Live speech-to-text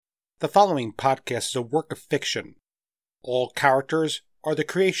The following podcast is a work of fiction. All characters are the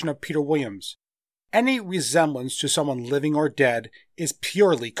creation of Peter Williams. Any resemblance to someone living or dead is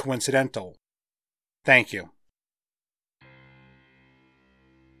purely coincidental. Thank you.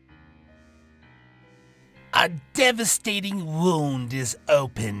 A devastating wound is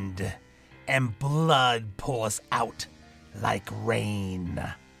opened, and blood pours out like rain.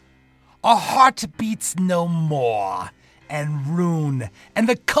 Our heart beats no more, and Rhoon and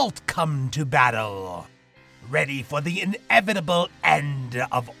the cult come to battle, ready for the inevitable end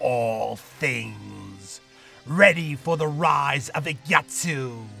of all things, ready for the rise of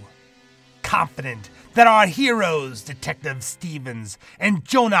Igyatsu. Confident that our heroes, Detective Stevens and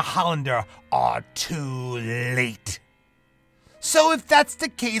Jonah Hollander, are too late. So if that's the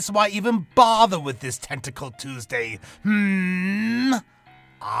case, why even bother with this Tentacle Tuesday?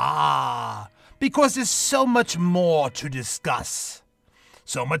 Because there's so much more to discuss.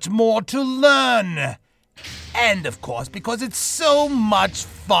 So much more to learn. And of course, because it's so much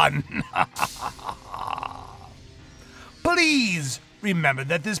fun. Please remember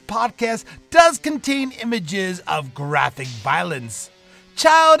that this podcast does contain images of graphic violence,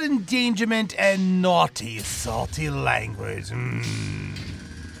 child endangerment, and naughty, salty language.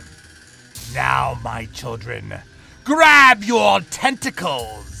 Now, my children, grab your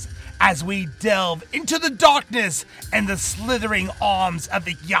tentacles as we delve into the darkness and the slithering arms of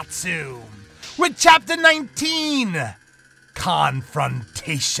Igyatsu with Chapter 19,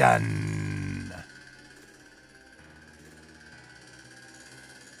 Confrontation.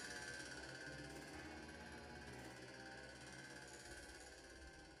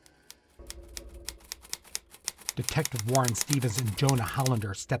 Detective Warren Stevens and Jonah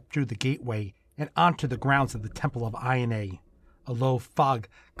Hollander stepped through the gateway and onto the grounds of the Temple of Ione. A low fog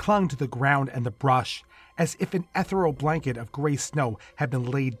clung to the ground and the brush, as if an ethereal blanket of gray snow had been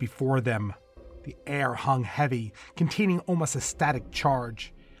laid before them. The air hung heavy, containing almost a static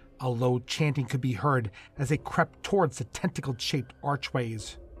charge. A low chanting could be heard as they crept towards the tentacle-shaped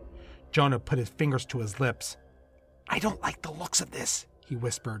archways. Jonah put his fingers to his lips. "I don't like the looks of this," he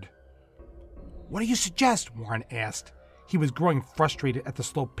whispered. "What do you suggest?" Warren asked. He was growing frustrated at the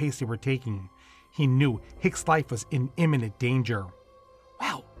slow pace they were taking. He knew Hicks' life was in imminent danger.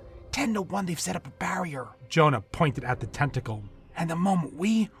 "Well, 10 to 1 they've set up a barrier." Jonah pointed at the tentacle. "And the moment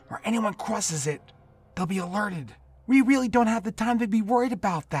we or anyone crosses it, they'll be alerted. We really don't have the time to be worried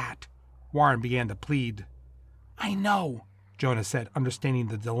about that." Warren began to plead. "I know," Jonah said, understanding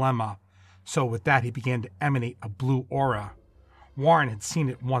the dilemma. So with that, he began to emanate a blue aura. Warren had seen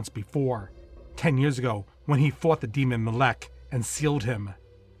it once before, 10 years ago, when he fought the demon Melek and sealed him.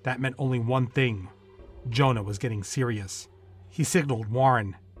 That meant only one thing. Jonah was getting serious. He signaled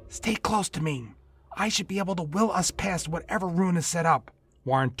Warren. "Stay close to me. I should be able to will us past whatever Rhoon has set up."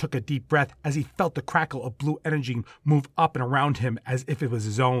 Warren took a deep breath as he felt the crackle of blue energy move up and around him as if it was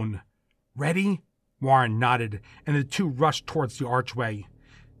his own. "Ready?" Warren nodded, and the two rushed towards the archway.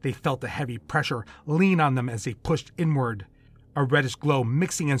 They felt the heavy pressure lean on them as they pushed inward, a reddish glow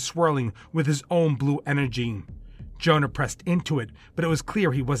mixing and swirling with his own blue energy. Jonah pressed into it, but it was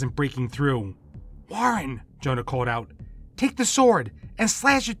clear he wasn't breaking through. "Warren," Jonah called out, "take the sword and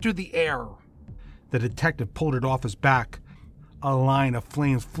slash it through the air." The detective pulled it off his back. A line of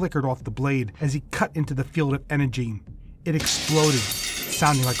flames flickered off the blade as he cut into the field of energy. It exploded,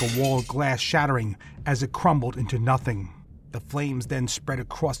 sounding like a wall of glass shattering as it crumbled into nothing. The flames then spread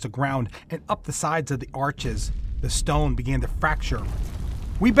across the ground and up the sides of the arches. The stone began to fracture.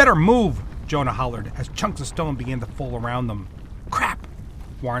 "We better move," Jonah hollered as chunks of stone began to fall around them. "Crap,"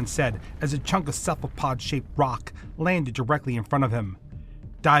 Warren said as a chunk of cephalopod-shaped rock landed directly in front of him.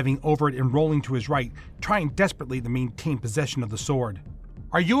 Diving over it and rolling to his right, trying desperately to maintain possession of the sword.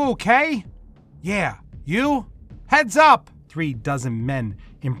 "Are you okay?" "Yeah. You?" "Heads up!" 36 men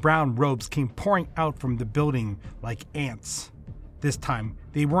in brown robes came pouring out from the building like ants. This time,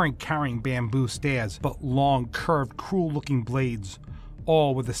 they weren't carrying bamboo staves, but long, curved, cruel-looking blades,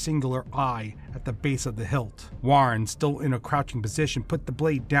 all with a singular eye at the base of the hilt. Warren, still in a crouching position, put the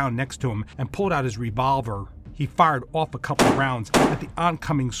blade down next to him and pulled out his revolver. He fired off a couple of rounds at the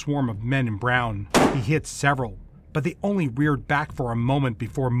oncoming swarm of men in brown. He hit several, but they only reared back for a moment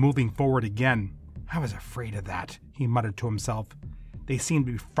before moving forward again. "I was afraid of that," he muttered to himself. They seemed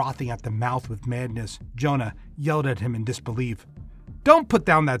to be frothing at the mouth with madness. Jonah yelled at him in disbelief. "Don't put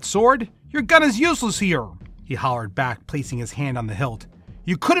down that sword! Your gun is useless here!" He hollered back, placing his hand on the hilt.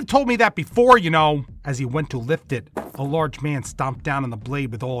 "You could have told me that before, you know." As he went to lift it, a large man stomped down on the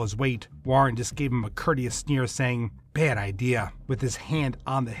blade with all his weight. Warren just gave him a courteous sneer, saying, "Bad idea." With his hand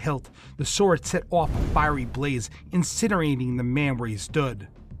on the hilt, the sword set off a fiery blaze, incinerating the man where he stood.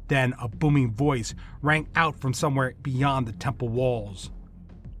 Then a booming voice rang out from somewhere beyond the temple walls.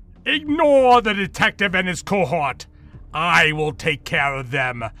 "Ignore the detective and his cohort. I will take care of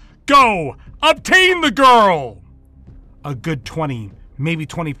them. Go, obtain the girl!" A good 20, maybe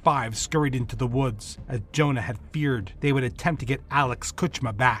 25 scurried into the woods, as Jonah had feared they would attempt to get Alex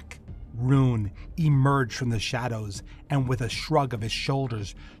Kuchma back. Rhoon emerged from the shadows and with a shrug of his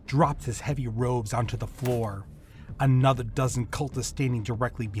shoulders dropped his heavy robes onto the floor. Another dozen cultists standing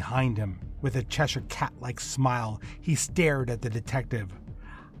directly behind him. With a Cheshire cat-like smile, he stared at the detective.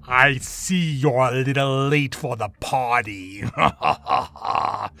 "I see you're a little late for the party,"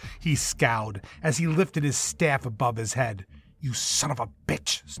 he scowled as he lifted his staff above his head. "You son of a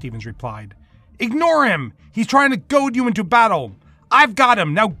bitch," Stevens replied. "Ignore him! He's trying to goad you into battle! I've got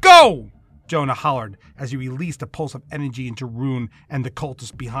him! Now go!" Jonah hollered as he released a pulse of energy into Rhoon and the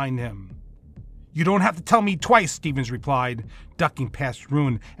cultists behind him. "You don't have to tell me twice," Stevens replied, ducking past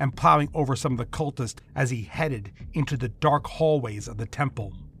Rhoon and plowing over some of the cultists as he headed into the dark hallways of the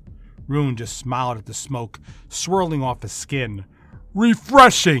temple. Rhoon just smiled at the smoke swirling off his skin.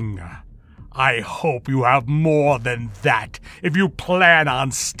 "Refreshing! I hope you have more than that if you plan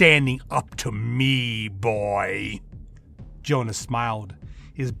on standing up to me, boy." Jonah smiled,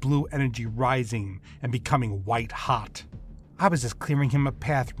 his blue energy rising and becoming white hot. "I was just clearing him a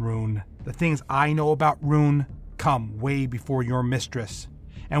path, Rhoon. The things I know about Rhoon come way before your mistress,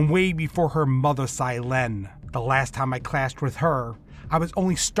 and way before her mother Silen. The last time I clashed with her, I was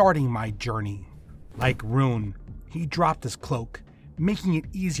only starting my journey." Like Rhoon, he dropped his cloak, making it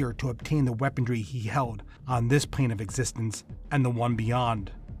easier to obtain the weaponry he held on this plane of existence and the one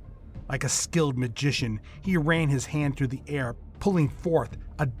beyond. Like a skilled magician, he ran his hand through the air, pulling forth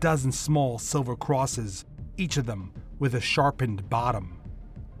a dozen small silver crosses, each of them with a sharpened bottom.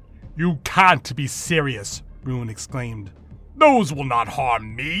 "You can't be serious," Rhoon exclaimed. "Those will not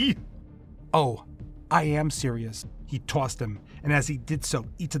harm me." "Oh, I am serious." He tossed them, and as he did so,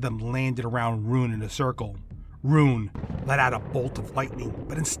 each of them landed around Rhoon in a circle. Rhoon let out a bolt of lightning,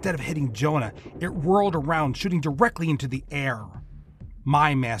 but instead of hitting Jonah, it whirled around, shooting directly into the air.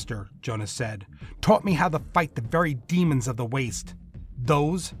 "My master," Jonah said, "taught me how to fight the very demons of the waste.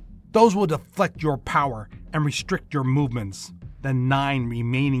 Those will deflect your power and restrict your movements." The 9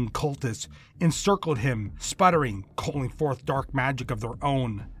 remaining cultists encircled him, sputtering, calling forth dark magic of their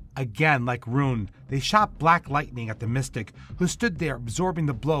own. Again, like Rhoon, they shot black lightning at the mystic, who stood there absorbing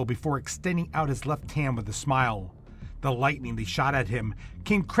the blow before extending out his left hand with a smile. The lightning they shot at him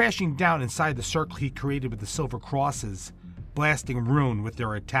came crashing down inside the circle he created with the silver crosses, blasting Rhoon with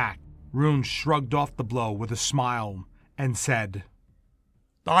their attack. Rhoon shrugged off the blow with a smile and said,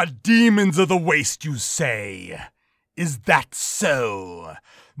 "The demons of the waste, you say? Is that so?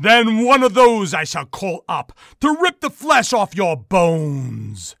 Then one of those I shall call up to rip the flesh off your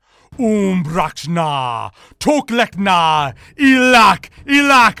bones. Umbrakshna, Toklekna,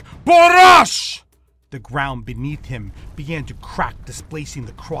 Ilak, Borosh!" The ground beneath him began to crack, displacing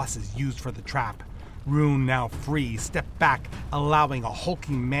the crosses used for the trap. Rhoon, now free, stepped back, allowing a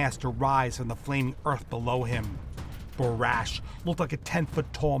hulking mass to rise from the flaming earth below him. Borash looked like a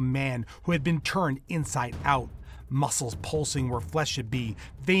 10-foot-tall man who had been turned inside out. Muscles pulsing where flesh should be,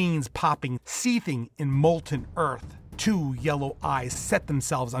 veins popping, seething in molten earth. 2 yellow eyes set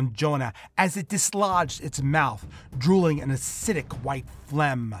themselves on Jonah as it dislodged its mouth, drooling an acidic white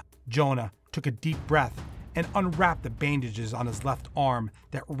phlegm. Jonah took a deep breath and unwrapped the bandages on his left arm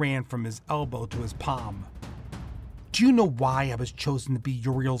that ran from his elbow to his palm. "Do you know why I was chosen to be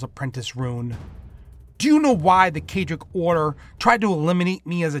Uriel's apprentice, Rhoon? Do you know why the Kadric Order tried to eliminate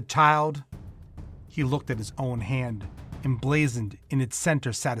me as a child?" He looked at his own hand. Emblazoned in its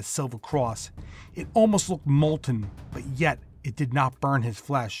center sat a silver cross. It almost looked molten, but yet it did not burn his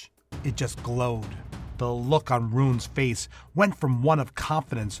flesh. It just glowed. The look on Rhoon's face went from one of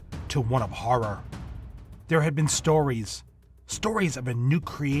confidence to one of horror. There had been stories of a new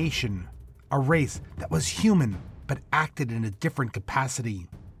creation, a race that was human but acted in a different capacity.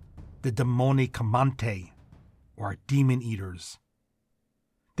 The Demoni Kamante, or Demon Eaters.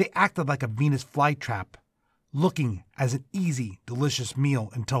 They acted like a Venus flytrap, looking as an easy, delicious meal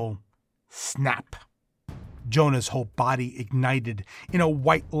until snap. Jonah's whole body ignited in a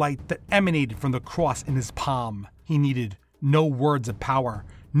white light that emanated from the cross in his palm. He needed no words of power,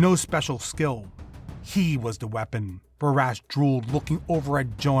 no special skill. He was the weapon. Barash drooled, looking over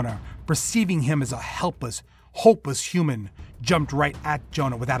at Jonah, perceiving him as a helpless, hopeless human, jumped right at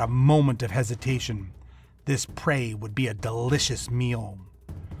Jonah without a moment of hesitation. This prey would be a delicious meal.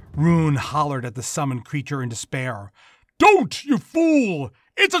 Rhoon hollered at the summoned creature in despair. "Don't, you fool!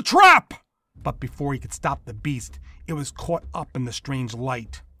 It's a trap!" But before he could stop the beast, it was caught up in the strange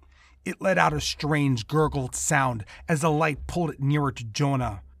light. It let out a strange gurgled sound as the light pulled it nearer to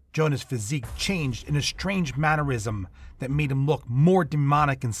Jonah. Jonah's physique changed in a strange mannerism that made him look more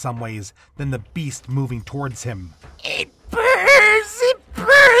demonic in some ways than the beast moving towards him. It burns,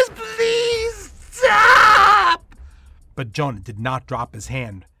 please stop! But Jonah did not drop his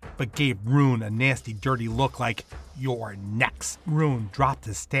hand, but gave Rhoon a nasty, dirty look like, "You're next." Rhoon dropped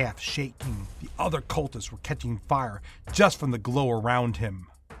his staff, shaking. The other cultists were catching fire just from the glow around him.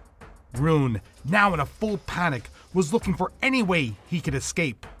 Rhoon, now in a full panic, was looking for any way he could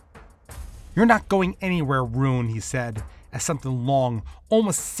escape. "You're not going anywhere, Rhoon," he said, as something long,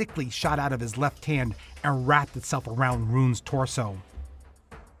 almost sickly, shot out of his left hand and wrapped itself around Rhoon's torso.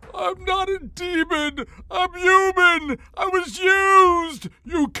 "I'm not a demon! I'm human! I was used!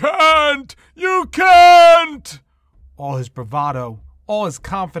 You can't! You can't!" All his bravado, all his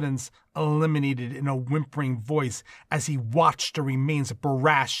confidence eliminated in a whimpering voice as he watched the remains of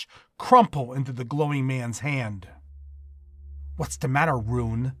Barash crumple into the glowing man's hand. "What's the matter,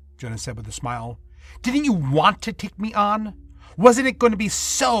 Rhoon?" Jonah said with a smile. "Didn't you want to take me on? Wasn't it going to be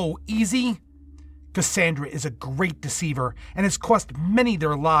so easy? Cassandra is a great deceiver and has cost many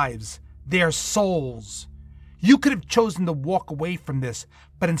their lives, their souls. You could have chosen to walk away from this,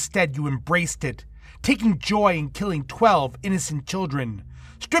 but instead you embraced it, taking joy in killing 12 innocent children,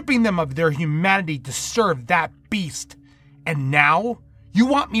 stripping them of their humanity to serve that beast. And now you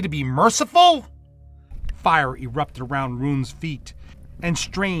want me to be merciful?" Fire erupted around Rhoon's feet, and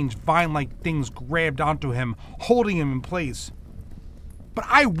strange vine-like things grabbed onto him, holding him in place. "But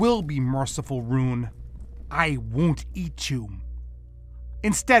I will be merciful, Rhoon. I won't eat you.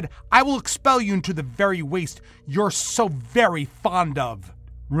 Instead, I will expel you into the very waste you're so very fond of."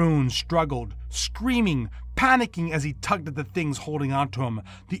 Rhoon struggled, screaming, panicking as he tugged at the things holding onto him.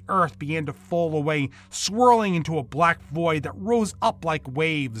 The earth began to fall away, swirling into a black void that rose up like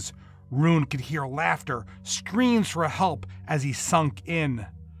waves. Rhoon could hear laughter, screams for help as he sunk in.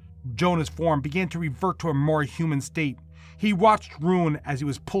 Jonah's form began to revert to a more human state. He watched Rhoon as he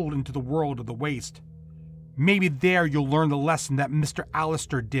was pulled into the world of the waste. "Maybe there you'll learn the lesson that Mr.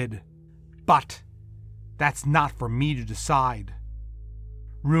 Alistair did. But that's not for me to decide."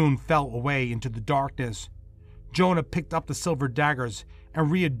 Rhoon fell away into the darkness. Jonah picked up the silver daggers and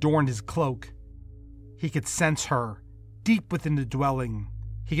readorned his cloak. He could sense her, deep within the dwelling.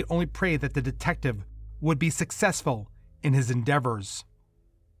 He could only pray that the detective would be successful in his endeavors.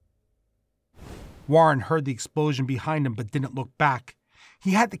 Warren heard the explosion behind him but didn't look back.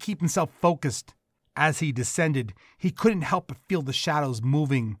 He had to keep himself focused. As he descended, he couldn't help but feel the shadows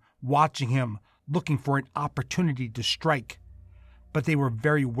moving, watching him, looking for an opportunity to strike. But they were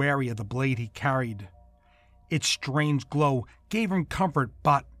very wary of the blade he carried. Its strange glow gave him comfort,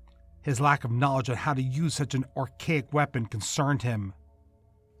 but his lack of knowledge on how to use such an archaic weapon concerned him.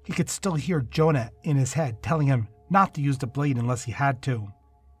 He could still hear Jonah in his head telling him not to use the blade unless he had to.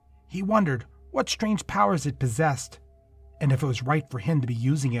 He wondered what strange powers it possessed, and if it was right for him to be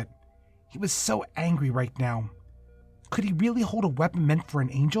using it. He was so angry right now. Could he really hold a weapon meant for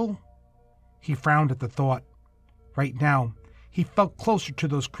an angel? He frowned at the thought. Right now, he felt closer to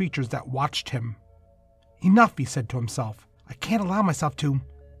those creatures that watched him. "Enough," he said to himself. "I can't allow myself to,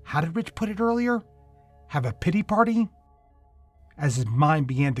 how did Rich put it earlier? Have a pity party?" As his mind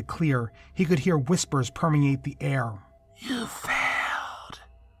began to clear, he could hear whispers permeate the air. "You failed.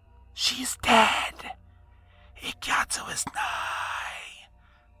 She's dead. Ikatsu is nigh."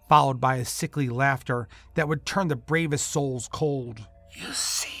 Followed by a sickly laughter that would turn the bravest souls cold. "You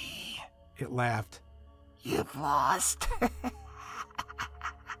see," it laughed. "You've lost.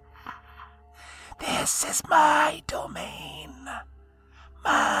 This is my domain.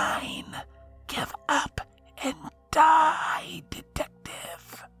 Mine. Give up and die,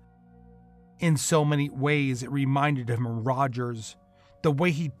 detective." In so many ways, it reminded him of Rogers, the way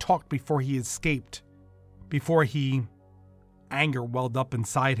he talked before he escaped, Anger welled up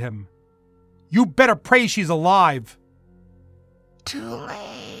inside him. "You better pray she's alive." "Too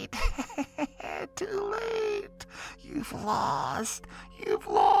late. Too late. You've lost. You've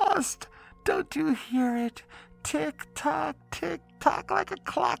lost. Don't you hear it? Tick-tock, tick-tock, like a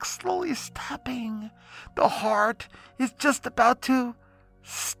clock slowly stopping. The heart is just about to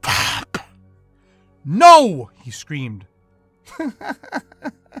stop." "No!" he screamed.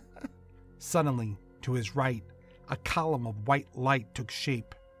 Suddenly, to his right, a column of white light took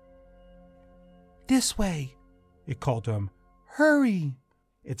shape. "This way," it called to him. "Hurry!"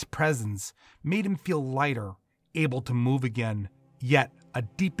 Its presence made him feel lighter, able to move again, yet a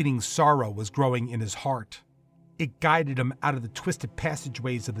deepening sorrow was growing in his heart. It guided him out of the twisted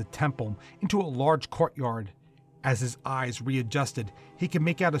passageways of the temple into a large courtyard. As his eyes readjusted, he could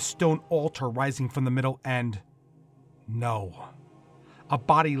make out a stone altar rising from the middle and... no. A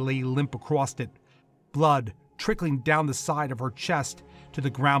body lay limp across it, blood trickling down the side of her chest to the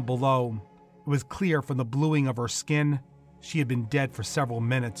ground below. It was clear from the bluing of her skin she had been dead for several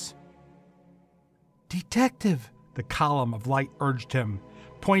minutes. "Detective!" the column of light urged him,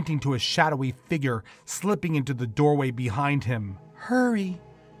 pointing to a shadowy figure slipping into the doorway behind him. "Hurry!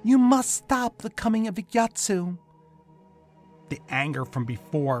 You must stop the coming of Yatsu!" The anger from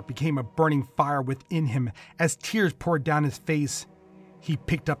before became a burning fire within him as tears poured down his face. He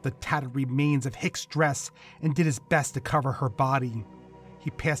picked up the tattered remains of Hicks' dress and did his best to cover her body. He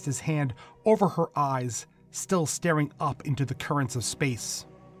passed his hand over her eyes, still staring up into the currents of space.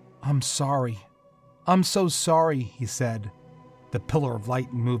 "I'm sorry. I'm so sorry," he said. The pillar of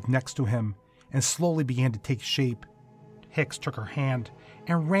light moved next to him and slowly began to take shape. Hicks took her hand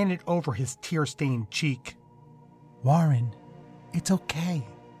and ran it over his tear-stained cheek. "Warren, it's okay.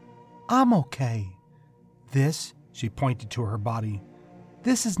 I'm okay. This," she pointed to her body,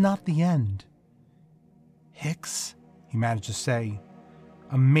 "this is not the end." "Hicks," he managed to say.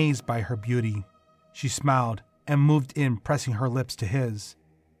 Amazed by her beauty, she smiled and moved in, pressing her lips to his.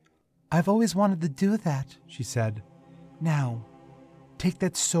 "I've always wanted to do that," she said. "Now, take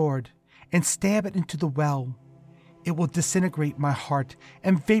that sword and stab it into the well. It will disintegrate my heart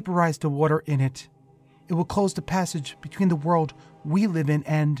and vaporize the water in it. It will close the passage between the world we live in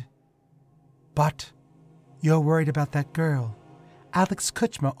and... But you're worried about that girl, Alex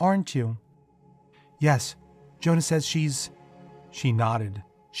Kuchma, aren't you?" "Yes, Jonah says she's..." She nodded.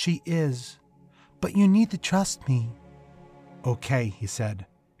 "She is. But you need to trust me." "Okay," he said.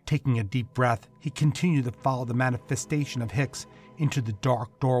 Taking a deep breath, he continued to follow the manifestation of Hicks into the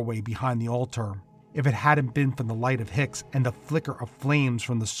dark doorway behind the altar. If it hadn't been for the light of Hicks and the flicker of flames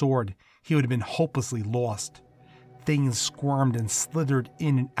from the sword, he would have been hopelessly lost. Things squirmed and slithered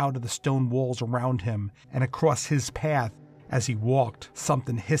in and out of the stone walls around him and across his path. As he walked,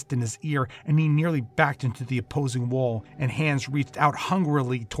 something hissed in his ear and he nearly backed into the opposing wall, and hands reached out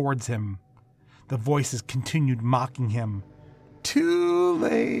hungrily towards him. The voices continued mocking him. "Too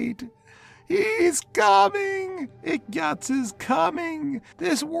late. He's coming. Igyatsu's coming.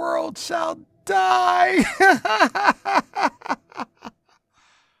 This world shall die."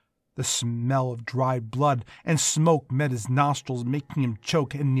 The smell of dried blood and smoke met his nostrils, making him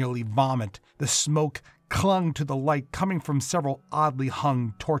choke and nearly vomit. The smoke clung to the light coming from several oddly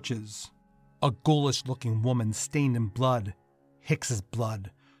hung torches. A ghoulish-looking woman stained in blood, Hicks's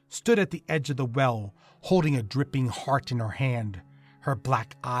blood, stood at the edge of the well, holding a dripping heart in her hand, her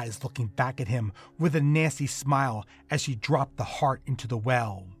black eyes looking back at him with a nasty smile as she dropped the heart into the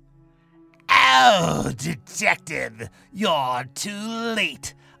well. "Oh, Detective, you're too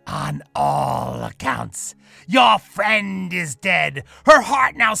late. On all accounts, your friend is dead. Her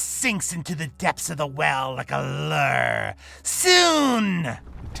heart now sinks into the depths of the well like a lure. Soon!" The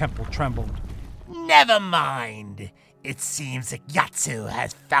temple trembled. "Never mind. It seems that Yatsu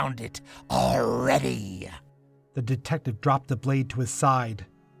has found it already." The detective dropped the blade to his side,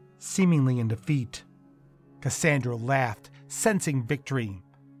 seemingly in defeat. Cassandra laughed, sensing victory.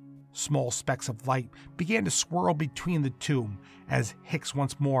 Small specks of light began to swirl between the two as Hicks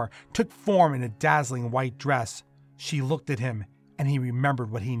once more took form in a dazzling white dress. She looked at him, and he remembered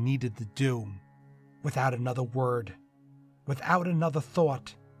what he needed to do. Without another word, without another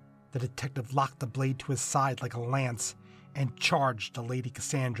thought, the detective locked the blade to his side like a lance and charged the Lady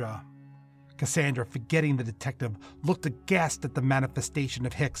Cassandra. Cassandra, forgetting the detective, looked aghast at the manifestation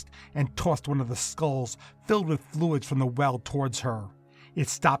of Hicks and tossed one of the skulls filled with fluids from the well towards her. It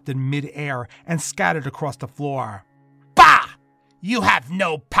stopped in mid-air and scattered across the floor. "Bah! You have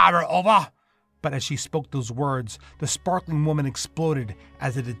no power over..." But as she spoke those words, the sparkling woman exploded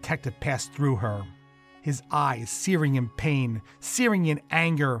as the detective passed through her. His eyes searing in pain, searing in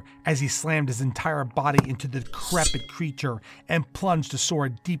anger, as he slammed his entire body into the decrepit creature and plunged the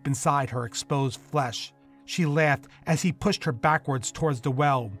sword deep inside her exposed flesh. She laughed as he pushed her backwards towards the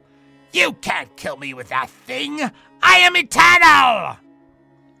well. "You can't kill me with that thing! I am eternal!"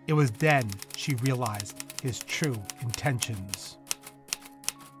 It was then she realized his true intentions.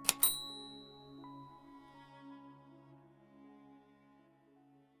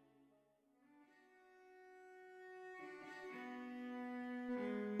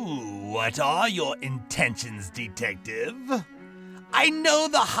 What are your intentions, Detective? I know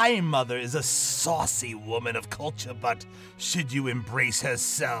the High Mother is a saucy woman of culture, but should you embrace her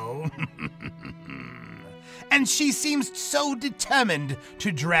so? And she seems so determined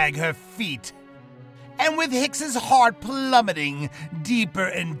to drag her feet. And with Hicks's heart plummeting deeper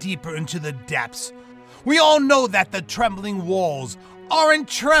and deeper into the depths, We all know that the trembling walls aren't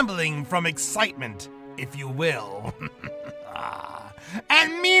trembling from excitement, if you will.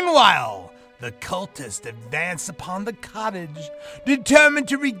 And meanwhile, the cultists advance upon the cottage, determined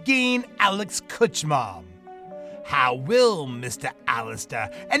to regain Alex Kutchma. How will Mr.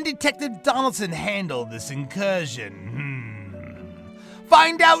 Alistair and Detective Donaldson handle this incursion?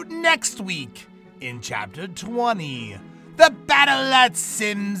 Find out next week in Chapter 20, The Battle at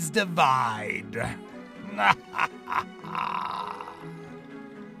Sims Divide.